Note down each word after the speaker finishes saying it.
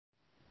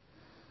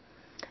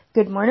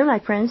Good morning, my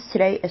friends.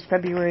 Today is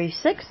February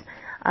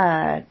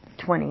 6th,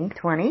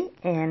 2020,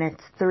 and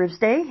it's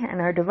Thursday, and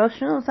our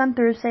devotionals on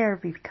Thursday are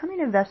Becoming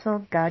a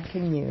Vessel God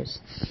Can Use.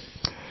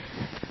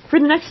 For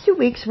the next 2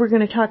 weeks, we're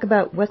going to talk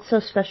about what's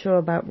so special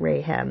about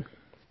Rahab.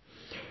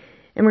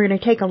 And we're going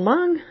to take a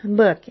long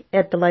look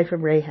at the life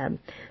of Rahab.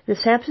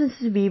 This happens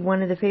to be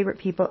one of the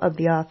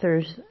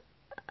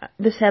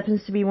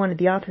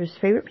author's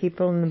favorite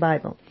people in the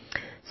Bible.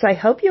 So I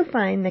hope you'll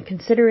find the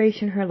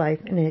consideration of her life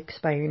an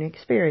inspiring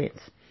experience.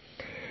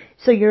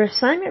 So your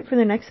assignment for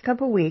the next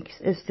couple of weeks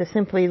is to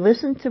simply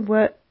listen to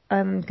what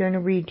I'm going to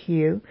read to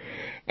you,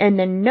 and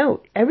then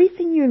note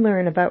everything you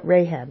learn about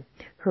Rahab,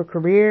 her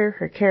career,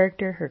 her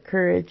character, her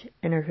courage,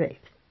 and her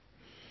faith.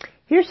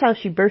 Here's how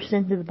she burst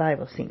into the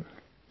Bible scene.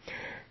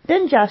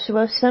 Then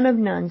Joshua, son of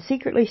Nun,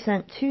 secretly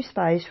sent 2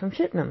 spies from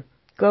Shittim.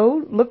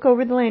 Go look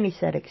over the land, he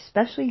said,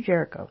 especially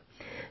Jericho.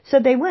 So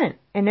they went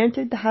and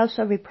entered the house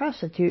of a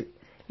prostitute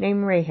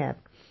named Rahab,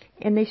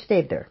 and they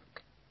stayed there.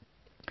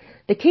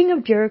 The king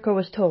of Jericho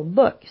was told,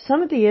 "Look,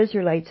 some of the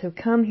Israelites have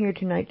come here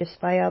tonight to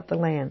spy out the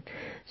land."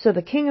 So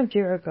the king of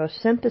Jericho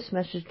sent this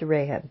message to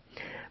Rahab: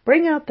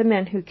 "Bring out the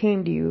men who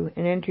came to you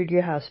and entered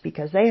your house,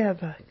 because they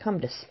have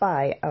come to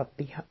spy out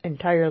the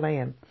entire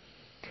land."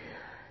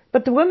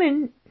 But the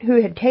woman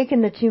who had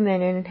taken the 2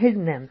 men and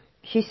hidden them,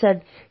 she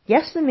said,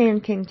 "Yes, the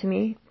man came to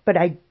me, but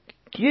I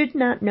did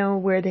not know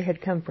where they had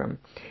come from.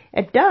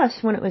 At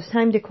dusk, when it was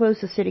time to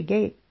close the city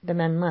gate, the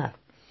men left.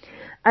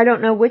 I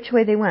don't know which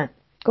way they went.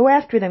 Go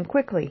after them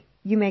quickly.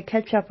 You may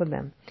catch up with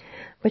them."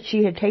 But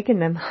she had taken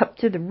them up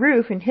to the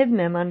roof and hidden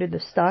them under the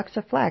stalks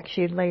of flax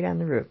she had laid on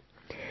the roof.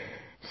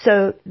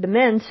 So the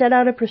men set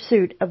out in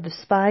pursuit of the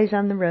spies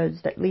on the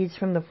roads that leads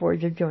from the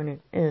forge of Jordan.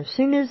 And as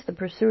soon as the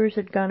pursuers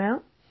had gone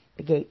out,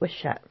 the gate was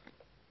shut.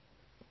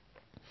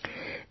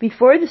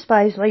 Before the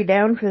spies lay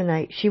down for the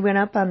night, she went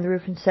up on the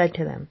roof and said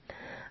to them,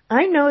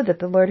 "I know that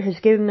the Lord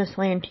has given this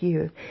land to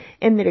you,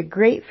 and that a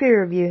great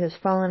fear of you has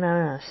fallen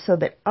on us, so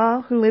that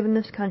all who live in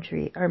this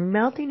country are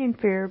melting in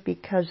fear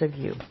because of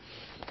you.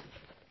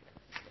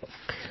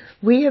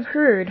 We have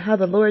heard how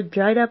the Lord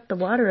dried up the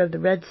water of the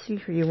Red Sea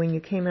for you when you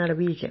came out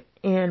of Egypt,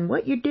 and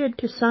what you did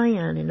to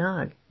Sihon and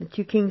Og, the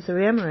 2 kings of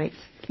Amorites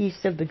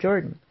east of the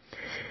Jordan,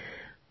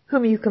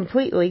 whom you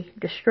completely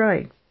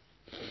destroyed.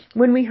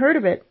 When we heard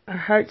of it, our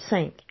hearts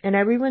sank, and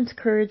everyone's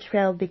courage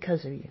failed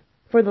because of you.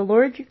 For the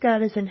Lord your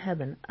God is in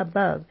heaven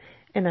above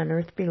and on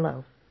earth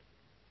below.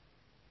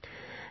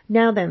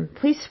 Now then,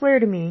 please swear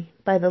to me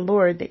by the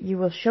Lord that you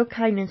will show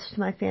kindness to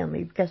my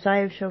family, because I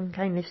have shown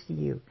kindness to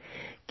you.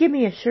 Give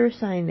me a sure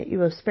sign that you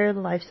will spare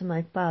the lives of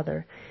my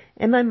father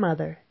and my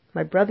mother,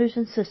 my brothers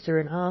and sister,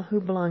 and all who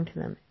belong to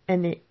them,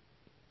 and that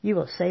you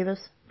will save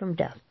us from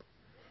death."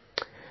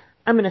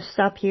 I'm going to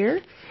stop here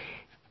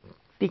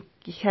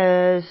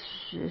because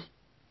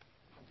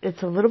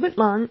it's a little bit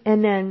long,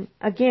 and then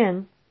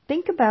again,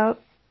 think about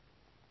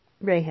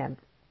Rahab,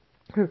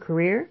 her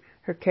career,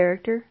 her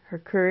character, her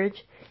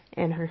courage,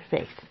 and her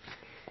faith.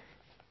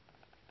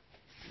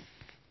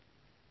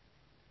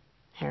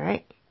 All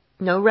right.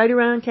 No right or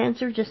wrong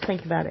answer, just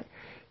think about it.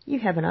 You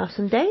have an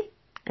awesome day,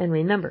 and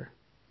remember,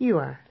 you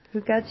are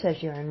who God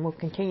says you are, and we'll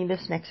continue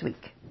this next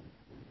week.